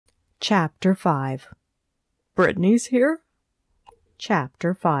Chapter 5. Britney's here?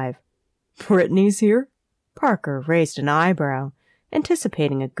 Chapter 5. Britney's here? Parker raised an eyebrow,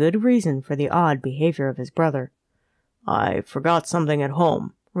 anticipating a good reason for the odd behavior of his brother. I forgot something at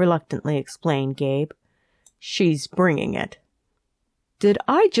home, reluctantly explained Gabe. She's bringing it. Did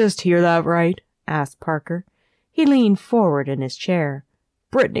I just hear that right? Asked Parker. He leaned forward in his chair.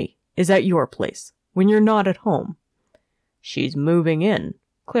 Britney is at your place, when you're not at home. She's moving in,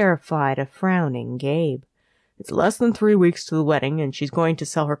 clarified a frowning Gabe. It's less than 3 weeks to the wedding, and she's going to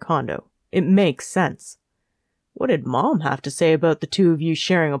sell her condo. It makes sense. What did Mom have to say about the two of you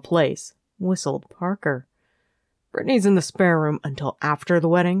sharing a place? Whistled Parker. Britney's in the spare room until after the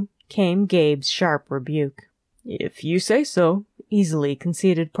wedding, came Gabe's sharp rebuke. If you say so, easily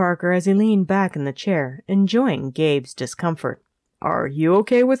conceded Parker as he leaned back in the chair, enjoying Gabe's discomfort. Are you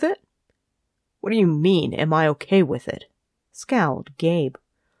okay with it? What do you mean, am I okay with it? Scowled Gabe.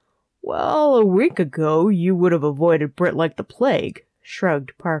 Well, a week ago you would have avoided Brit like the plague,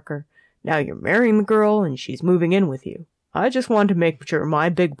 shrugged Parker. Now you're marrying the girl and she's moving in with you. I just want to make sure my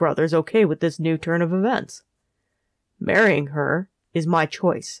big brother's okay with this new turn of events. Marrying her is my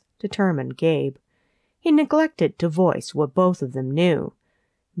choice, determined Gabe. He neglected to voice what both of them knew.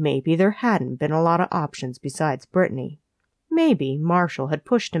 Maybe there hadn't been a lot of options besides Britney. Maybe Marshall had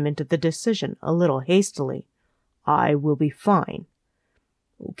pushed him into the decision a little hastily. I will be fine.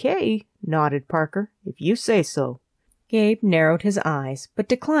 Okay, nodded Parker, if you say so. Gabe narrowed his eyes, but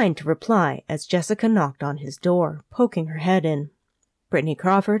declined to reply as Jessica knocked on his door, poking her head in. Britney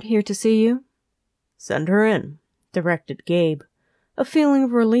Crawford here to see you? Send her in, directed Gabe. A feeling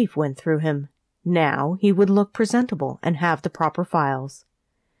of relief went through him. Now he would look presentable and have the proper files.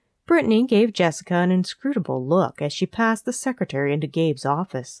 Britney gave Jessica an inscrutable look as she passed the secretary into Gabe's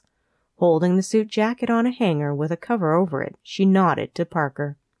office. Holding the suit jacket on a hanger with a cover over it, she nodded to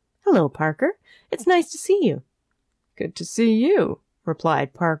Parker. Hello, Parker. It's nice to see you. Good to see you,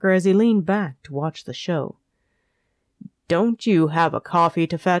 replied Parker as he leaned back to watch the show. Don't you have a coffee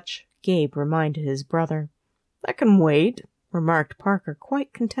to fetch? Gabe reminded his brother. That can wait, remarked Parker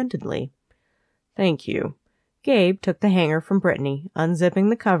quite contentedly. Thank you. Gabe took the hanger from Britney, unzipping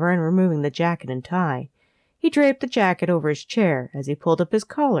the cover and removing the jacket and tie. He draped the jacket over his chair as he pulled up his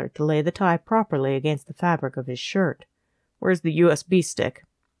collar to lay the tie properly against the fabric of his shirt. Where's the USB stick?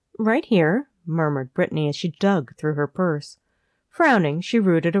 Right here, murmured Britney as she dug through her purse. Frowning, she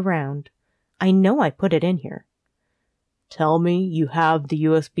rooted around. I know I put it in here. Tell me you have the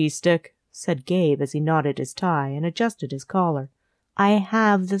USB stick, said Gabe as he knotted his tie and adjusted his collar. I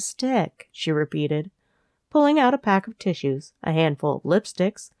have the stick, she repeated, pulling out a pack of tissues, a handful of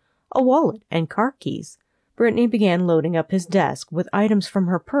lipsticks, a wallet, and car keys. Britney began loading up his desk with items from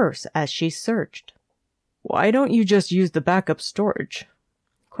her purse as she searched. Why don't you just use the backup storage?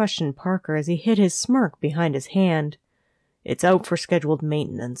 Questioned Parker as he hid his smirk behind his hand. It's out for scheduled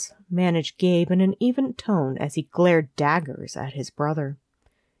maintenance, managed Gabe in an even tone as he glared daggers at his brother.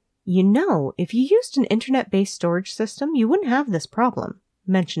 You know, if you used an internet-based storage system, you wouldn't have this problem,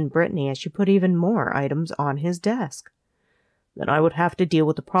 mentioned Britney as she put even more items on his desk. Then I would have to deal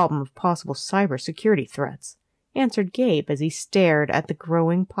with the problem of possible cybersecurity threats, answered Gabe as he stared at the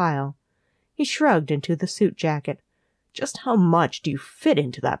growing pile. He shrugged into the suit jacket. Just how much do you fit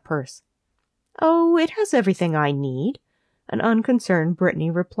into that purse? Oh, it has everything I need, an unconcerned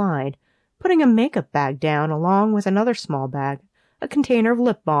Britney replied, putting a makeup bag down along with another small bag, a container of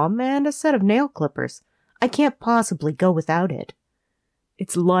lip balm, and a set of nail clippers. I can't possibly go without it.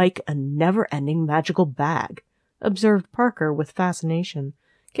 It's like a never-ending magical bag, observed Parker with fascination.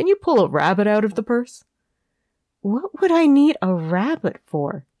 Can you pull a rabbit out of the purse? What would I need a rabbit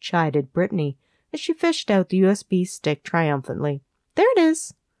for? Chided Britney as she fished out the USB stick triumphantly. There it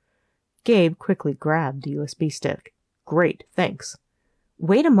is. Gabe quickly grabbed the USB stick. Great, thanks.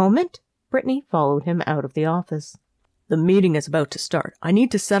 Wait a moment. Britney followed him out of the office. The meeting is about to start. I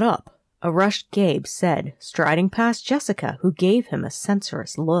need to set up, a rushed Gabe said, striding past Jessica, who gave him a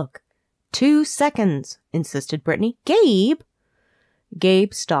censorious look. 2 seconds, insisted Britney. Gabe!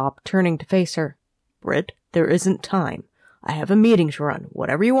 Gabe stopped, turning to face her. Brit, there isn't time. I have a meeting to run.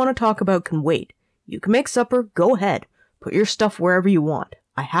 Whatever you want to talk about can wait. You can make supper. Go ahead. Put your stuff wherever you want.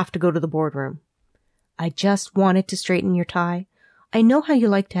 I have to go to the boardroom. I just wanted to straighten your tie. I know how you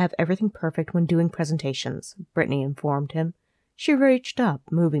like to have everything perfect when doing presentations, Britney informed him. She reached up,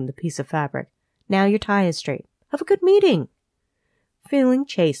 moving the piece of fabric. Now your tie is straight. Have a good meeting. Feeling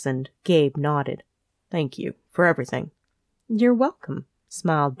chastened, Gabe nodded. Thank you for everything. You're welcome,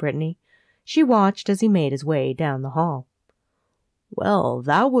 smiled Britney. She watched as he made his way down the hall. Well,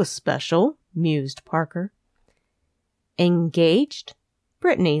 that was special, mused Parker. Engaged?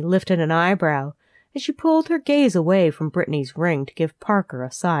 Brittany lifted an eyebrow as she pulled her gaze away from Brittany's ring to give Parker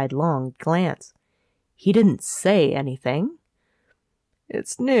a sidelong glance. He didn't say anything.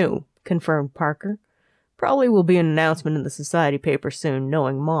 It's new, confirmed Parker. Probably will be an announcement in the society paper soon,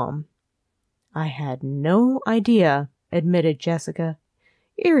 knowing Mom. I had no idea, admitted Jessica,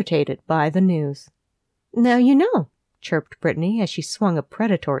 irritated by the news. Now you know, chirped Brittany as she swung a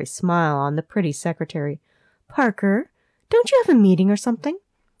predatory smile on the pretty secretary. Parker, don't you have a meeting or something?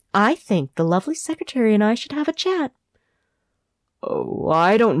 I think the lovely secretary and I should have a chat. Oh,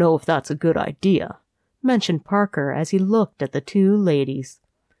 I don't know if that's a good idea, mentioned Parker as he looked at the two ladies.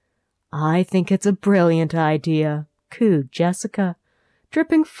 I think it's a brilliant idea, cooed Jessica,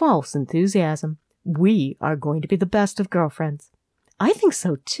 dripping false enthusiasm. We are going to be the best of girlfriends. I think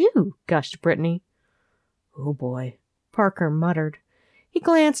so too, gushed Brittany. Oh boy, Parker muttered. He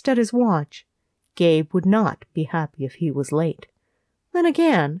glanced at his watch. Gabe would not be happy if he was late. Then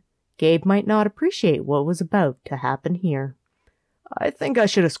again, Gabe might not appreciate what was about to happen here. I think I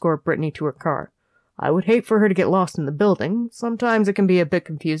should escort Brittany to her car. I would hate for her to get lost in the building. Sometimes it can be a bit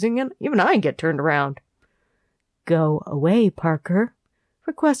confusing, and even I get turned around. Go away, Parker,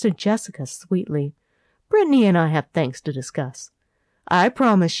 requested Jessica sweetly. Brittany and I have things to discuss. I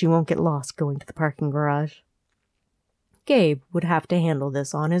promise she won't get lost going to the parking garage. Gabe would have to handle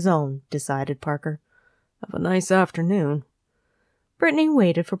this on his own, decided Parker. Have a nice afternoon. Brittany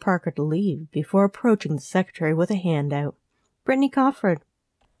waited for Parker to leave before approaching the secretary with a handout. Brittany Crawford.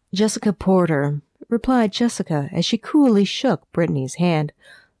 Jessica Porter, replied Jessica as she coolly shook Brittany's hand.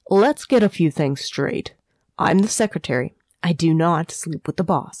 Let's get a few things straight. I'm the secretary. I do not sleep with the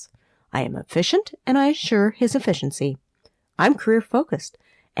boss. I am efficient, and I assure his efficiency. I'm career-focused,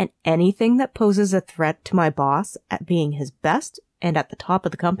 and anything that poses a threat to my boss at being his best and at the top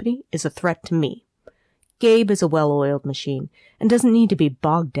of the company is a threat to me. Gabe is a well-oiled machine and doesn't need to be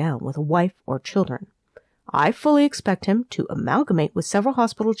bogged down with a wife or children. I fully expect him to amalgamate with several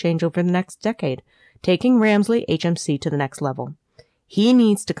hospital chains over the next decade, taking Ramsley HMC to the next level. He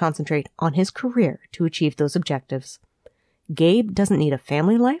needs to concentrate on his career to achieve those objectives. Gabe doesn't need a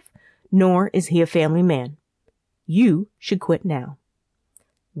family life, nor is he a family man. You should quit now.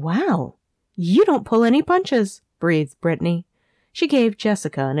 Wow, you don't pull any punches, breathed Brittany. She gave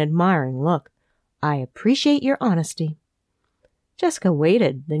Jessica an admiring look. I appreciate your honesty. Jessica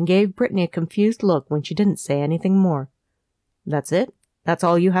waited, then gave Brittany a confused look when she didn't say anything more. That's it? That's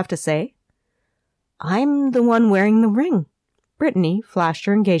all you have to say? I'm the one wearing the ring. Brittany flashed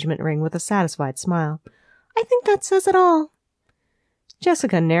her engagement ring with a satisfied smile. I think that says it all.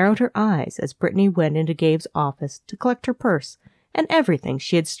 Jessica narrowed her eyes as Brittany went into Gabe's office to collect her purse and everything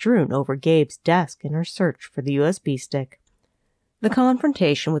she had strewn over Gabe's desk in her search for the USB stick. The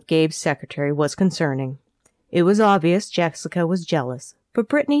confrontation with Gabe's secretary was concerning. It was obvious Jessica was jealous, but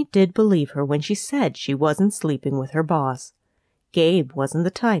Brittany did believe her when she said she wasn't sleeping with her boss. Gabe wasn't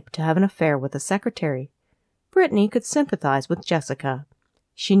the type to have an affair with a secretary. Brittany could sympathize with Jessica.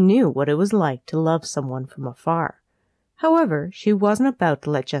 She knew what it was like to love someone from afar. However, she wasn't about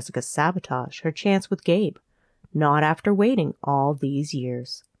to let Jessica sabotage her chance with Gabe, not after waiting all these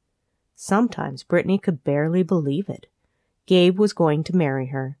years. Sometimes Brittany could barely believe it. Gabe was going to marry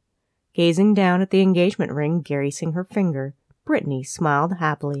her. Gazing down at the engagement ring gracing her finger, Brittany smiled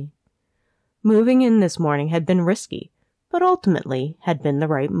happily. Moving in this morning had been risky, but ultimately had been the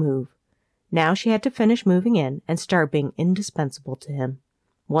right move. Now she had to finish moving in and start being indispensable to him.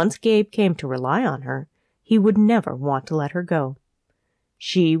 Once Gabe came to rely on her, he would never want to let her go.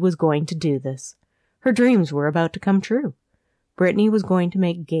 She was going to do this. Her dreams were about to come true. Brittany was going to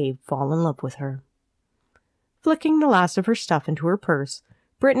make Gabe fall in love with her. Flicking the last of her stuff into her purse,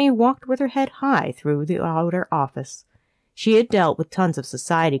 Brittany walked with her head high through the outer office. She had dealt with tons of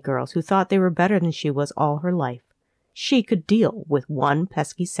society girls who thought they were better than she was all her life. She could deal with one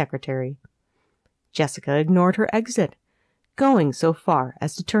pesky secretary. Jessica ignored her exit, going so far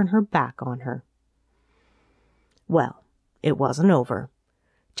as to turn her back on her. Well, it wasn't over.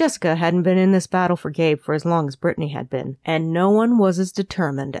 Jessica hadn't been in this battle for Gabe for as long as Brittany had been, and no one was as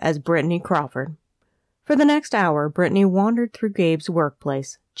determined as Brittany Crawford. For the next hour, Brittany wandered through Gabe's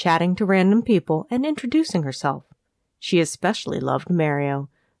workplace, chatting to random people and introducing herself. She especially loved Mario,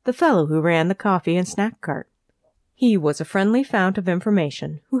 the fellow who ran the coffee and snack cart. He was a friendly fount of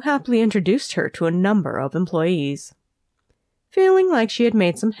information who happily introduced her to a number of employees. Feeling like she had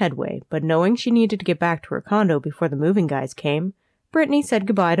made some headway, but knowing she needed to get back to her condo before the moving guys came, Brittany said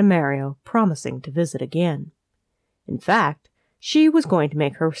goodbye to Mario, promising to visit again. In fact, she was going to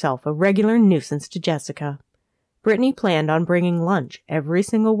make herself a regular nuisance to Jessica. Brittany planned on bringing lunch every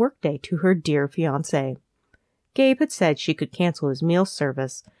single workday to her dear fiancé. Gabe had said she could cancel his meal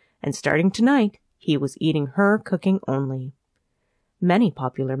service, and starting tonight, he was eating her cooking only. Many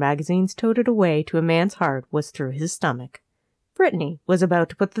popular magazines toted away to a man's heart was through his stomach. Britney was about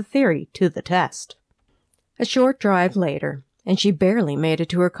to put the theory to the test. A short drive later, and she barely made it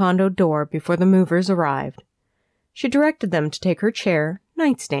to her condo door before the movers arrived. She directed them to take her chair,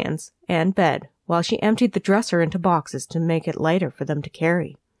 nightstands, and bed, while she emptied the dresser into boxes to make it lighter for them to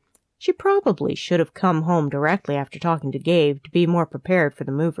carry. She probably should have come home directly after talking to Gabe to be more prepared for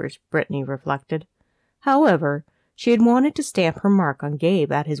the movers, Britney reflected. However, she had wanted to stamp her mark on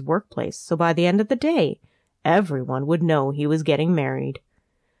Gabe at his workplace, so by the end of the day, everyone would know he was getting married.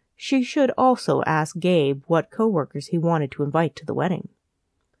 She should also ask Gabe what coworkers he wanted to invite to the wedding.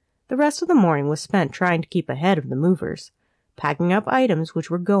 The rest of the morning was spent trying to keep ahead of the movers, packing up items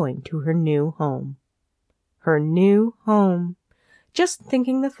which were going to her new home. Her new home. Just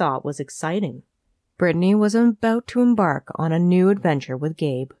thinking the thought was exciting. Britney was about to embark on a new adventure with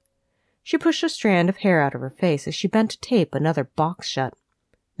Gabe. She pushed a strand of hair out of her face as she bent to tape another box shut.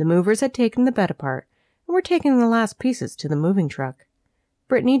 The movers had taken the bed apart and were taking the last pieces to the moving truck.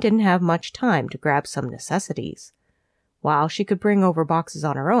 Britney didn't have much time to grab some necessities. While she could bring over boxes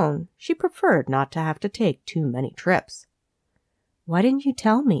on her own, she preferred not to have to take too many trips. "Why didn't you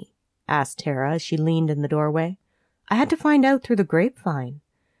tell me?" asked Tara as she leaned in the doorway. "I had to find out through the grapevine.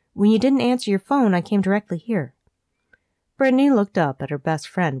 When you didn't answer your phone, I came directly here." Britney looked up at her best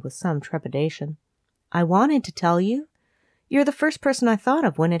friend with some trepidation. "I wanted to tell you. You're the first person I thought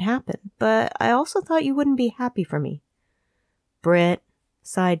of when it happened, but I also thought you wouldn't be happy for me." "Brit,"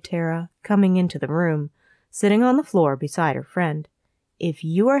 sighed Tara, coming into the room, sitting on the floor beside her friend. "If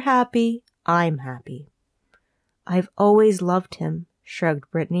you are happy, I'm happy." "I've always loved him," shrugged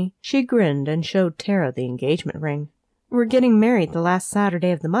Britney. She grinned and showed Tara the engagement ring. "We're getting married the last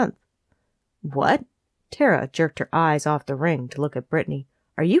Saturday of the month." "What?" Tara jerked her eyes off the ring to look at Britney.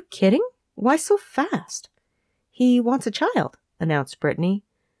 "Are you kidding? Why so fast?" "He wants a child," announced Britney.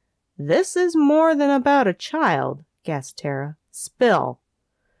 "This is more than about a child," gasped Tara. "Spill."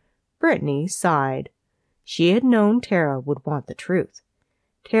 Britney sighed. She had known Tara would want the truth.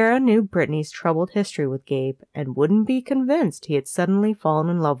 Tara knew Britney's troubled history with Gabe and wouldn't be convinced he had suddenly fallen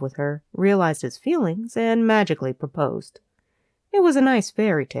in love with her, realized his feelings, and magically proposed. It was a nice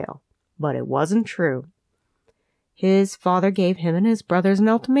fairy tale, but it wasn't true. "His father gave him and his brothers an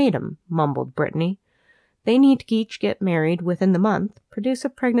ultimatum," mumbled Britney. "They need to each get married within the month, produce a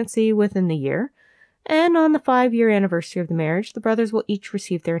pregnancy within the year, and on the 5-year anniversary of the marriage, the brothers will each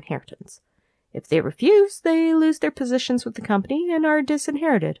receive their inheritance. If they refuse, they lose their positions with the company and are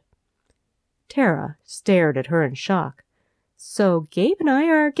disinherited." Tara stared at her in shock. "So Gabe and I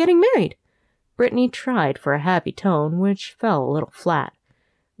are getting married." Britney tried for a happy tone, which fell a little flat.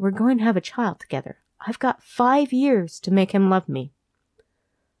 "We're going to have a child together. I've got 5 years to make him love me."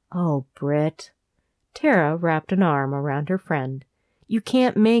 "Oh, Brit." Tara wrapped an arm around her friend. "You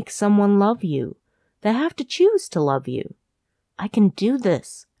can't make someone love you. They have to choose to love you." "I can do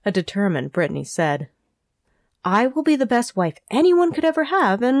this," a determined Britney said. "I will be the best wife anyone could ever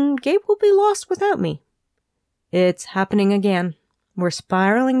have, and Gabe will be lost without me." "It's happening again. We're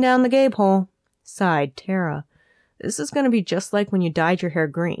spiraling down the Gabe hole," sighed Tara. "This is going to be just like when you dyed your hair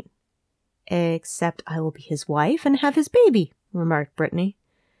green." "Except I will be his wife and have his baby," remarked Britney.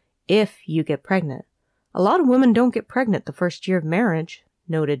 "If you get pregnant. A lot of women don't get pregnant the first year of marriage,"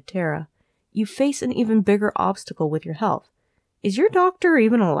 noted Tara. "You face an even bigger obstacle with your health. Is your doctor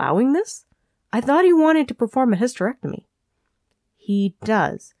even allowing this? I thought he wanted to perform a hysterectomy." "He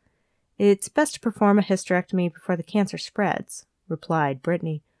does. It's best to perform a hysterectomy before the cancer spreads," replied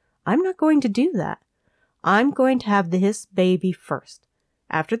Britney. "I'm not going to do that. I'm going to have this baby first.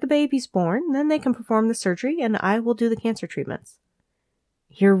 After the baby's born, then they can perform the surgery and I will do the cancer treatments."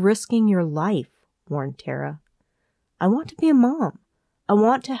 "You're risking your life," warned Tara. "I want to be a mom. I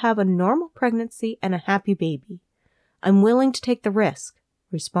want to have a normal pregnancy and a happy baby. I'm willing to take the risk,"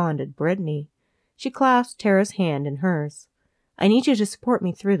 responded Britney. She clasped Tara's hand in hers. "I need you to support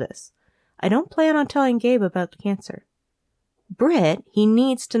me through this. I don't plan on telling Gabe about the cancer." "Brit, he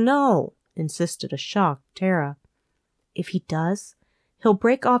needs to know," insisted a shocked Tara. "If he does, he'll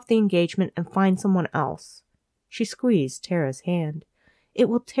break off the engagement and find someone else." She squeezed Tara's hand. "It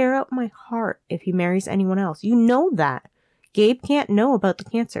will tear up my heart if he marries anyone else. You know that. Gabe can't know about the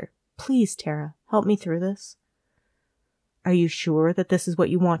cancer. Please, Tara, help me through this." "Are you sure that this is what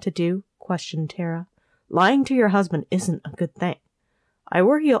you want to do?" questioned Tara. "Lying to your husband isn't a good thing. I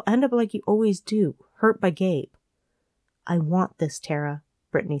worry you'll end up like you always do, hurt by Gabe." "I want this, Tara,"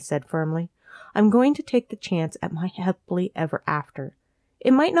 Britney said firmly. "I'm going to take the chance at my happily ever after.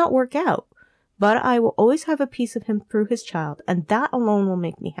 It might not work out, but I will always have a piece of him through his child, and that alone will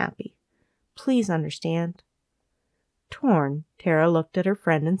make me happy. Please understand." Torn, Tara looked at her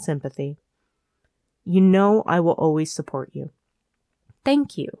friend in sympathy. "You know I will always support you."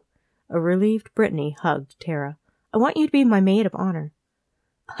 "Thank you." A relieved Britney hugged Tara. "I want you to be my maid of honor."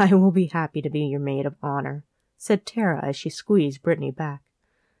 "I will be happy to be your maid of honor," said Tara as she squeezed Britney back.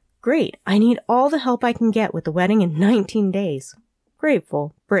 "Great, I need all the help I can get with the wedding in 19 days.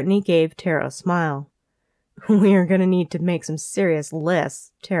 Grateful, Britney gave Tara a smile. "We are going to need to make some serious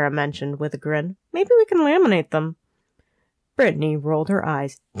lists," Tara mentioned with a grin. "Maybe we can laminate them." Britney rolled her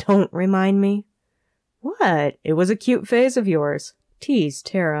eyes. "Don't remind me." "What? It was a cute phase of yours," teased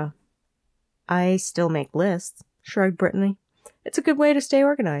Tara. "I still make lists," shrugged Britney. "It's a good way to stay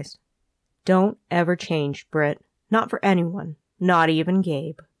organized." "Don't ever change, Brit. Not for anyone. Not even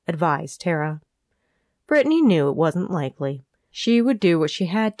Gabe," advised Tara. Britney knew it wasn't likely. She would do what she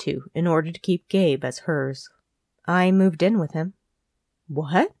had to in order to keep Gabe as hers. "I moved in with him."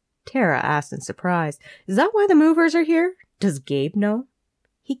 "What?" Tara asked in surprise. "Is that why the movers are here? Does Gabe know?"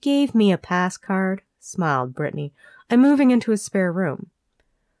 "He gave me a pass card," smiled Britney. "I'm moving into his spare room."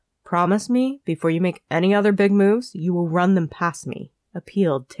 "Promise me, before you make any other big moves, you will run them past me,"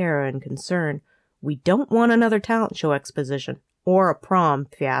 appealed Tara in concern. "We don't want another talent show exposition or a prom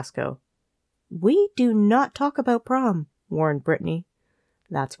fiasco." "We do not talk about prom," warned Britney.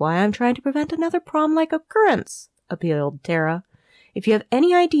 "That's why I'm trying to prevent another prom-like occurrence," appealed Tara. "If you have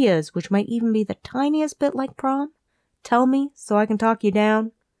any ideas which might even be the tiniest bit like prom, tell me so I can talk you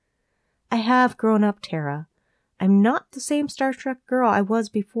down." "I have grown up, Tara. I'm not the same starstruck girl I was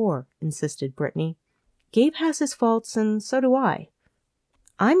before," insisted Britney. "Gabe has his faults, and so do I.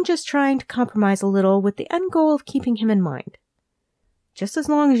 I'm just trying to compromise a little with the end goal of keeping him in mind." "Just as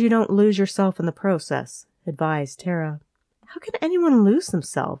long as you don't lose yourself in the process," advised Tara. "How can anyone lose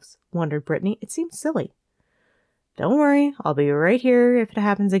themselves?" wondered Britney. "It seems silly." "Don't worry, I'll be right here if it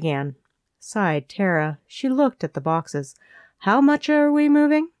happens again," sighed Tara. She looked at the boxes. "How much are we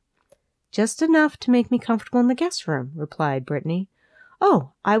moving?" "Just enough to make me comfortable in the guest room," replied Britney.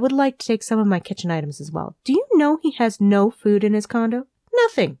 "Oh, I would like to take some of my kitchen items as well. Do you know he has no food in his condo?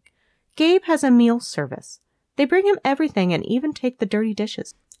 Nothing. Gabe has a meal service. They bring him everything and even take the dirty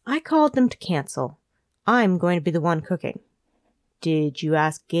dishes. I called them to cancel. I'm going to be the one cooking." "Did you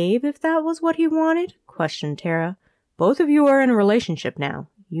ask Gabe if that was what he wanted?" questioned Tara. "Both of you are in a relationship now.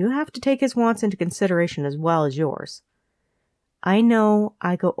 You have to take his wants into consideration as well as yours." "I know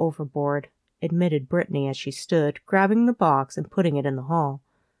I go overboard," admitted Britney as she stood, grabbing the box and putting it in the hall.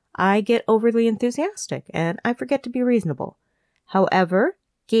 "I get overly enthusiastic, and I forget to be reasonable. However,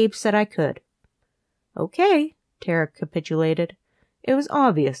 Gabe said I could." "Okay," Tara capitulated. It was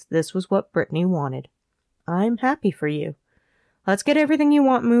obvious this was what Britney wanted. "I'm happy for you. Let's get everything you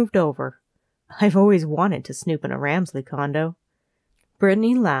want moved over. I've always wanted to snoop in a Ramsley condo."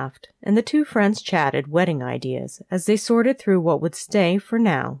 Britney laughed, and the two friends chatted wedding ideas as they sorted through what would stay for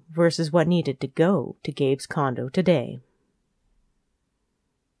now versus what needed to go to Gabe's condo today.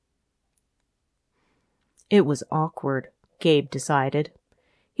 It was awkward, Gabe decided.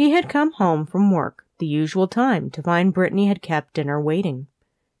 He had come home from work, the usual time, to find Britney had kept dinner waiting.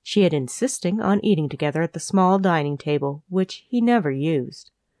 She had insisting on eating together at the small dining table, which he never used.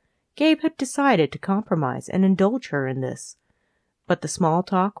 Gabe had decided to compromise and indulge her in this. But the small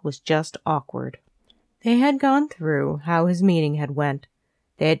talk was just awkward. They had gone through how his meeting had went.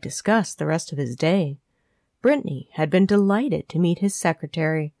 They had discussed the rest of his day. Britney had been delighted to meet his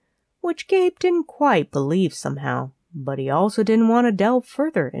secretary, which Gabe didn't quite believe somehow, but he also didn't want to delve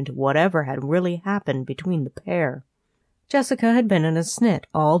further into whatever had really happened between the pair. Jessica had been in a snit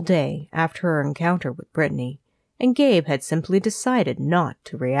all day after her encounter with Britney, and Gabe had simply decided not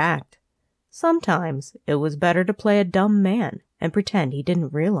to react. Sometimes it was better to play a dumb man and pretend he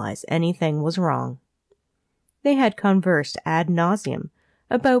didn't realize anything was wrong. They had conversed ad nauseum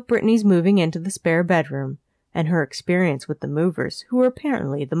about Britney's moving into the spare bedroom and her experience with the movers, who were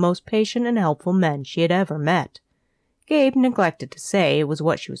apparently the most patient and helpful men she had ever met. Gabe neglected to say it was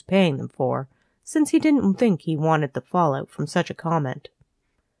what she was paying them for, since he didn't think he wanted the fallout from such a comment.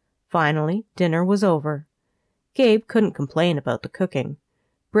 Finally, dinner was over. Gabe couldn't complain about the cooking.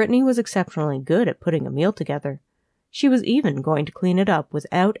 Britney was exceptionally good at putting a meal together. She was even going to clean it up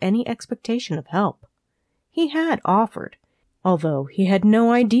without any expectation of help. He had offered, although he had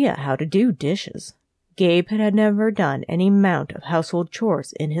no idea how to do dishes. Gabe had never done any amount of household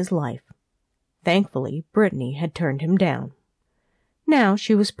chores in his life. Thankfully, Britney had turned him down. Now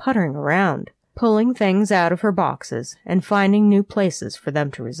she was puttering around, pulling things out of her boxes and finding new places for them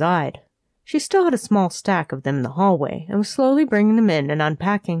to reside. She still had a small stack of them in the hallway and was slowly bringing them in and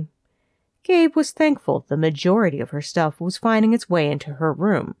unpacking. Gabe was thankful the majority of her stuff was finding its way into her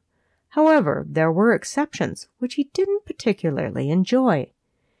room. However, there were exceptions, which he didn't particularly enjoy.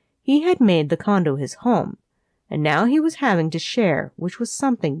 He had made the condo his home, and now he was having to share, which was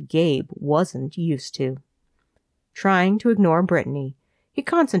something Gabe wasn't used to. Trying to ignore Britney, he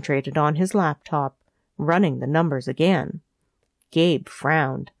concentrated on his laptop, running the numbers again. Gabe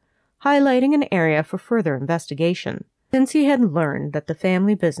frowned, highlighting an area for further investigation. Since he had learned that the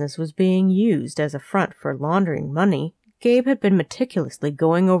family business was being used as a front for laundering money, Gabe had been meticulously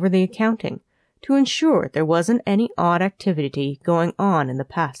going over the accounting to ensure there wasn't any odd activity going on in the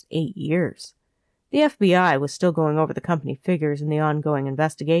past 8 years. The FBI was still going over the company figures in the ongoing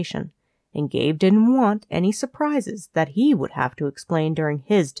investigation, and Gabe didn't want any surprises that he would have to explain during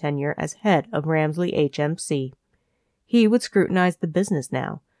his tenure as head of Ramsley HMC. He would scrutinize the business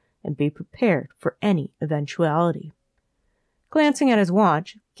now and be prepared for any eventuality. Glancing at his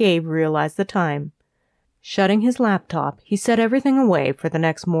watch, Gabe realized the time. Shutting his laptop, he set everything away for the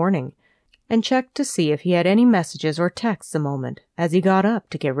next morning and checked to see if he had any messages or texts a moment as he got up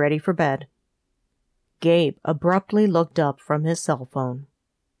to get ready for bed. Gabe abruptly looked up from his cell phone.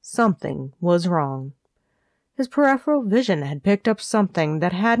 Something was wrong. His peripheral vision had picked up something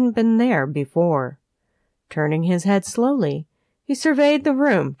that hadn't been there before. Turning his head slowly, he surveyed the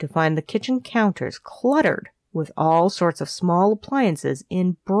room to find the kitchen counters cluttered with all sorts of small appliances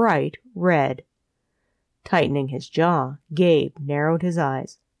in bright red. Tightening his jaw, Gabe narrowed his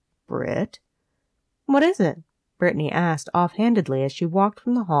eyes. "Brit?" "What is it?" Britney asked offhandedly as she walked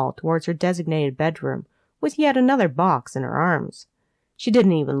from the hall towards her designated bedroom with yet another box in her arms. She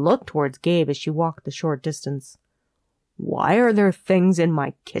didn't even look towards Gabe as she walked the short distance. "Why are there things in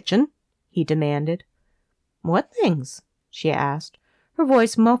my kitchen?" he demanded. "What things?" she asked, her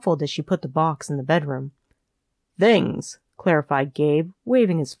voice muffled as she put the box in the bedroom. "Things," clarified Gabe,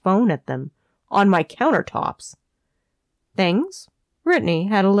 waving his phone at them, "on my countertops." "Things?" Britney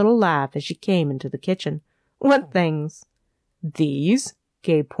had a little laugh as she came into the kitchen. "What things?" "These,"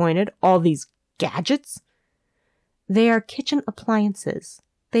 Gabe pointed, "all these gadgets." "They are kitchen appliances.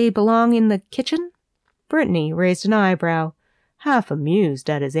 They belong in the kitchen?" Britney raised an eyebrow, half amused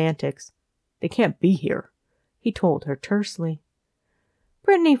at his antics. "They can't be here," he told her tersely.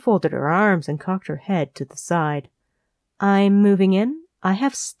 Britney folded her arms and cocked her head to the side. "I'm moving in. I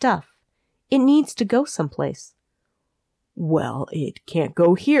have stuff. It needs to go someplace." "Well, it can't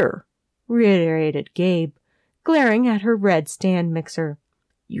go here," reiterated Gabe, glaring at her red stand mixer.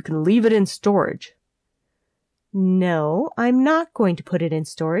 "You can leave it in storage." "No, I'm not going to put it in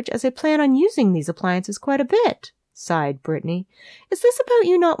storage as I plan on using these appliances quite a bit," sighed Britney. "Is this about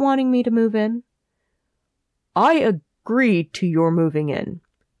you not wanting me to move in?" "I agree to your moving in."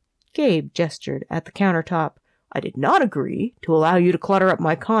 Gabe gestured at the countertop. "I did not agree to allow you to clutter up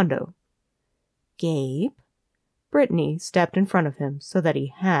my condo." "Gabe?" Britney stepped in front of him so that he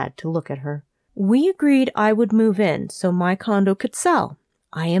had to look at her. "We agreed I would move in so my condo could sell.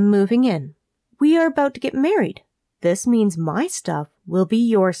 I am moving in. We are about to get married. This means my stuff will be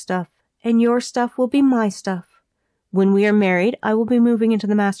your stuff, and your stuff will be my stuff. When we are married, I will be moving into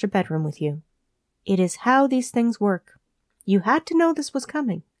the master bedroom with you. It is how these things work. You had to know this was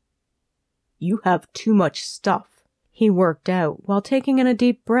coming." "You have too much stuff," he worked out while taking in a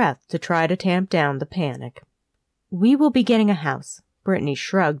deep breath to try to tamp down the panic. "We will be getting a house." Britney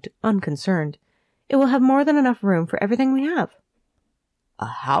shrugged, unconcerned. "It will have more than enough room for everything we have." "A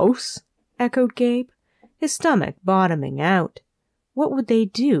house?" echoed Gabe, his stomach bottoming out. What would they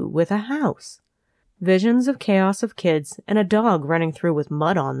do with a house? Visions of chaos of kids and a dog running through with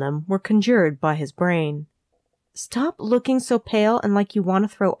mud on them were conjured by his brain. "Stop looking so pale and like you want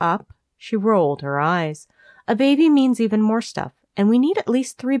to throw up." She rolled her eyes. "A baby means even more stuff, and we need at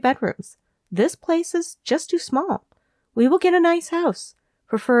least 3 bedrooms. This place is just too small. We will get a nice house,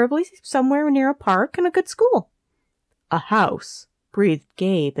 preferably somewhere near a park and a good school." "A house?" breathed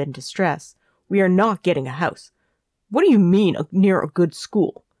Gabe in distress. "We are not getting a house. What do you mean near a good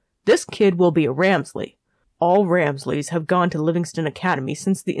school? This kid will be a Ramsley. All Ramsleys have gone to Livingston Academy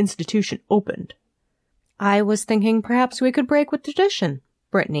since the institution opened." "I was thinking perhaps we could break with tradition,"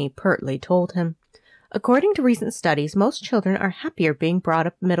 Britney pertly told him. "According to recent studies, most children are happier being brought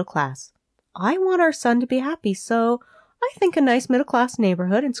up middle class. I want our son to be happy, so I think a nice middle-class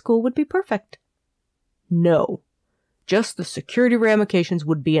neighborhood and school would be perfect." "No. Just the security ramifications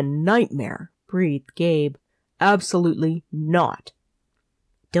would be a nightmare," breathed Gabe. "Absolutely not."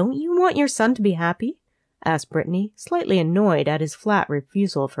 "Don't you want your son to be happy?" asked Britney, slightly annoyed at his flat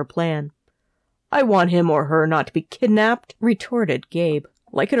refusal of her plan. "I want him or her not to be kidnapped," retorted Gabe.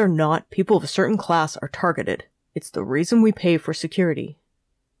 "Like it or not, people of a certain class are targeted. It's the reason we pay for security."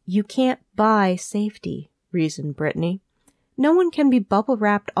 You can't buy safety, reasoned Britney. No one can be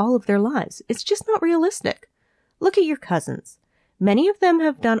bubble-wrapped all of their lives. It's just not realistic. Look at your cousins. Many of them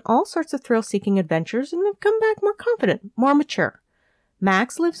have done all sorts of thrill-seeking adventures and have come back more confident, more mature.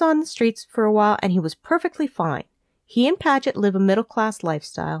 Max lives on the streets for a while and he was perfectly fine. He and Padgett live a middle-class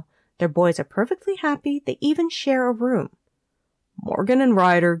lifestyle. Their boys are perfectly happy. They even share a room. Morgan and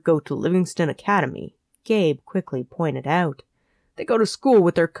Ryder go to Livingston Academy, Gabe quickly pointed out. They go to school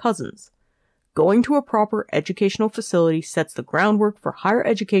with their cousins. Going to a proper educational facility sets the groundwork for higher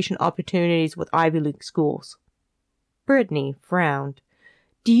education opportunities with Ivy League schools. Britney frowned.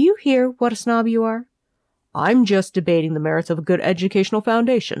 Do you hear what a snob you are? I'm just debating the merits of a good educational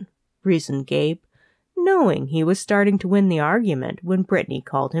foundation, reasoned Gabe, knowing he was starting to win the argument when Britney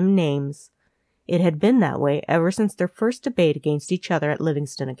called him names. It had been that way ever since their first debate against each other at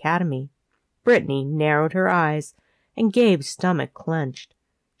Livingston Academy. Britney narrowed her eyes, and Gabe's stomach clenched.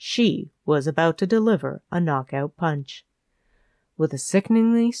 She was about to deliver a knockout punch. With a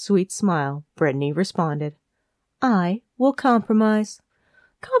sickeningly sweet smile, Britney responded, I will compromise.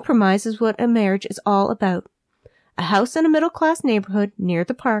 Compromise is what a marriage is all about. A house in a middle-class neighborhood near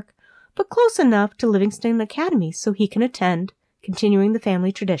the park, but close enough to Livingston Academy so he can attend, continuing the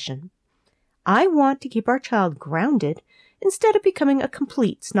family tradition. I want to keep our child grounded instead of becoming a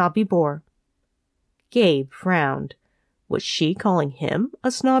complete snobby bore. Gabe frowned. Was she calling him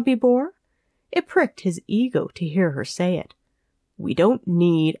a snobby bore? It pricked his ego to hear her say it. We don't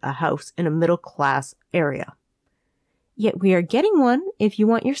need a house in a middle-class area. Yet we are getting one if you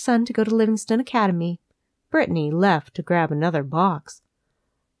want your son to go to Livingston Academy. Britney left to grab another box.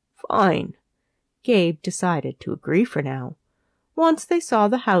 Fine. Gabe decided to agree for now. Once they saw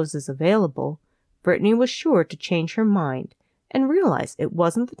the houses available, Britney was sure to change her mind and realize it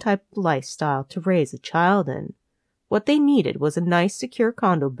wasn't the type of lifestyle to raise a child in. What they needed was a nice, secure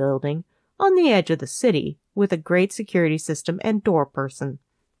condo building on the edge of the city with a great security system and door person.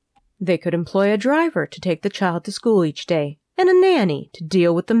 They could employ a driver to take the child to school each day and a nanny to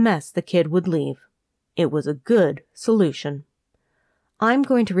deal with the mess the kid would leave. It was a good solution. I'm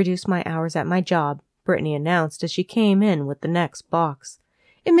going to reduce my hours at my job, Britney announced as she came in with the next box.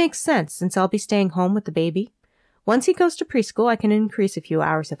 It makes sense since I'll be staying home with the baby. Once he goes to preschool, I can increase a few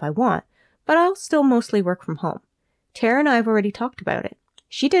hours if I want, but I'll still mostly work from home. Tara and I have already talked about it.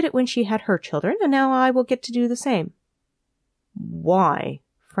 She did it when she had her children, and now I will get to do the same. Why?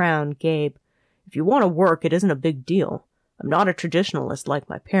 Frowned Gabe. If you want to work, it isn't a big deal. I'm not a traditionalist like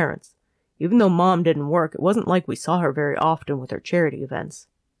my parents. Even though Mom didn't work, it wasn't like we saw her very often with her charity events.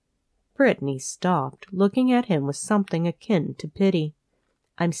 Britney stopped, looking at him with something akin to pity.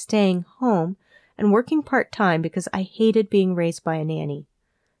 I'm staying home and working part-time because I hated being raised by a nanny.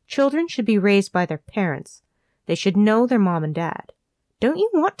 Children should be raised by their parents. They should know their mom and dad. Don't you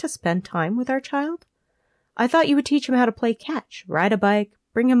want to spend time with our child? I thought you would teach him how to play catch, ride a bike,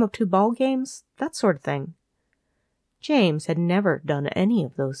 bring him up to ball games, that sort of thing. James had never done any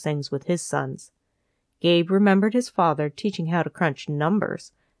of those things with his sons. Gabe remembered his father teaching how to crunch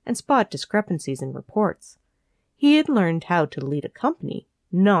numbers and spot discrepancies in reports. He had learned how to lead a company,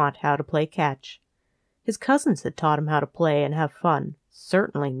 not how to play catch. His cousins had taught him how to play and have fun,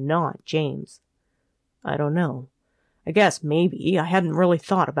 certainly not James. I don't know. I guess maybe I hadn't really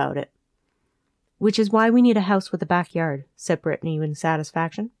thought about it. Which is why we need a house with a backyard, said Britney in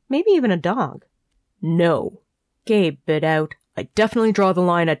satisfaction. Maybe even a dog. No. Gabe bit out. I definitely draw the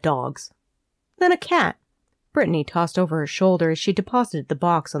line at dogs. Then a cat. Britney tossed over her shoulder as she deposited the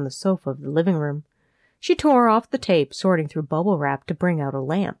box on the sofa of the living room. She tore off the tape, sorting through bubble wrap to bring out a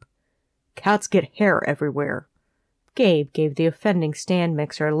lamp. Cats get hair everywhere. Gabe gave the offending stand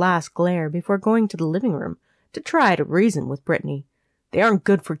mixer a last glare before going to the living room to try to reason with Britney. They aren't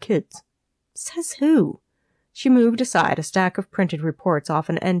good for kids. Says who? She moved aside a stack of printed reports off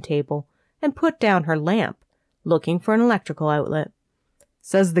an end table and put down her lamp, looking for an electrical outlet.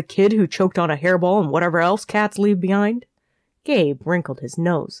 Says the kid who choked on a hairball and whatever else cats leave behind. Gabe wrinkled his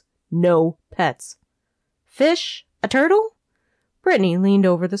nose. No pets. Fish? A turtle? Britney leaned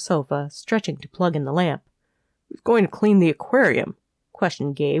over the sofa, stretching to plug in the lamp. Who's going to clean the aquarium?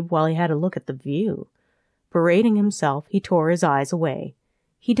 Questioned Gabe while he had a look at the view. Berating himself, he tore his eyes away.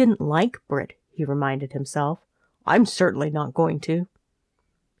 He didn't like Brit, he reminded himself. I'm certainly not going to.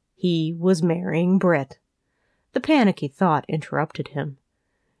 He was marrying Brit. The panicky thought interrupted him.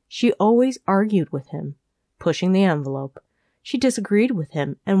 She always argued with him, pushing the envelope. She disagreed with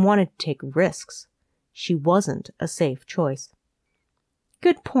him and wanted to take risks. She wasn't a safe choice.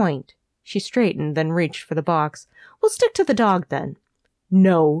 Good point. She straightened, then reached for the box. We'll stick to the dog, then.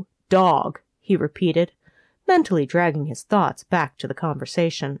 No dog, he repeated, mentally dragging his thoughts back to the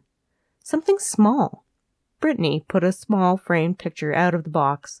conversation. Something small. Britney put a small framed picture out of the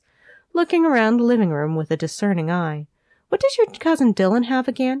box, looking around the living room with a discerning eye. What does your cousin Dylan have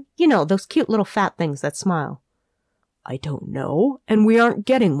again? You know, those cute little fat things that smile. I don't know, and we aren't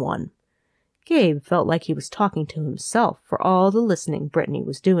getting one. Gabe felt like he was talking to himself for all the listening Britney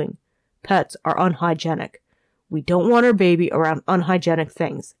was doing. Pets are unhygienic. We don't want our baby around unhygienic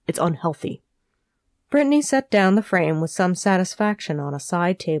things. It's unhealthy. Britney set down the frame with some satisfaction on a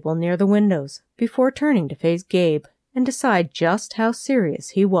side table near the windows before turning to face Gabe and decide just how serious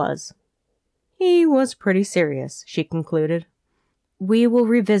he was. He was pretty serious, she concluded. We will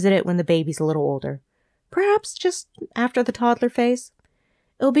revisit it when the baby's a little older. Perhaps just after the toddler phase.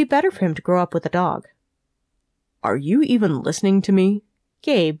 It'll be better for him to grow up with a dog. Are you even listening to me?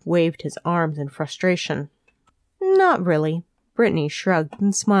 Gabe waved his arms in frustration. Not really. Britney shrugged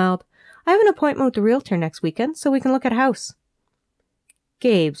and smiled. I have an appointment with the realtor next weekend, so we can look at a house.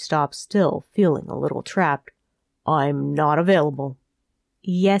 Gabe stopped still, feeling a little trapped. I'm not available.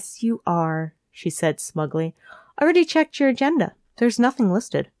 Yes, you are, she said smugly. I already checked your agenda. There's nothing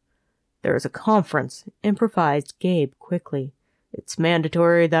listed. There's a conference, improvised Gabe quickly. It's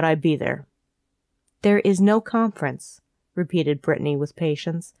mandatory that I be there. There is no conference, repeated Britney with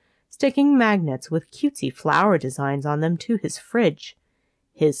patience, sticking magnets with cutesy flower designs on them to his fridge.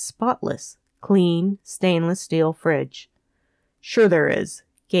 His spotless, clean, stainless steel fridge. Sure there is,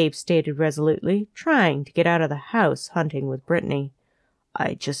 Gabe stated resolutely, trying to get out of the house hunting with Britney.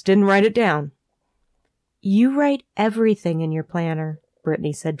 I just didn't write it down. You write everything in your planner,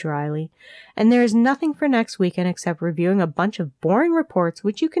 Britney said dryly, and there is nothing for next weekend except reviewing a bunch of boring reports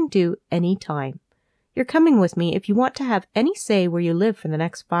which you can do any time. You're coming with me if you want to have any say where you live for the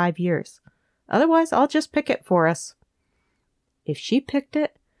next 5 years. Otherwise, I'll just pick it for us. If she picked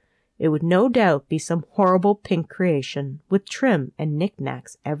it, it would no doubt be some horrible pink creation, with trim and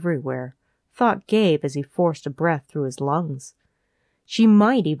knickknacks everywhere, thought Gabe as he forced a breath through his lungs. She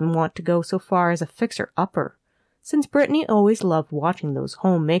might even want to go so far as a fixer-upper, since Britney always loved watching those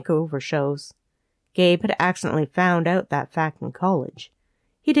home makeover shows. Gabe had accidentally found out that fact in college.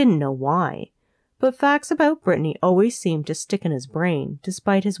 He didn't know why, but facts about Britney always seemed to stick in his brain,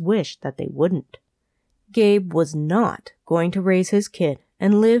 despite his wish that they wouldn't. Gabe was not going to raise his kid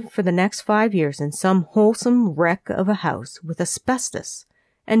and live for the next 5 years in some wholesome wreck of a house with asbestos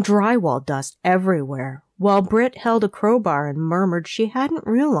and drywall dust everywhere, while Brit held a crowbar and murmured she hadn't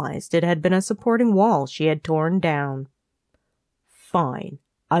realized it had been a supporting wall she had torn down. Fine,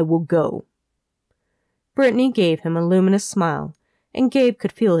 I will go. Britney gave him a luminous smile, and Gabe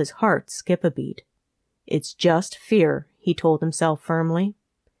could feel his heart skip a beat. It's just fear, he told himself firmly.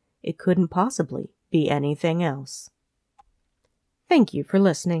 It couldn't possibly be anything else. Thank you for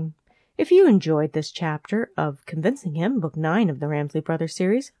listening. If you enjoyed this chapter of Convincing Him, Book 9 of the Ramsley Brothers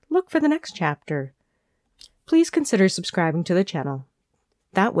series, look for the next chapter. Please consider subscribing to the channel.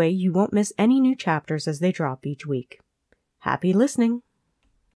 That way you won't miss any new chapters as they drop each week. Happy listening!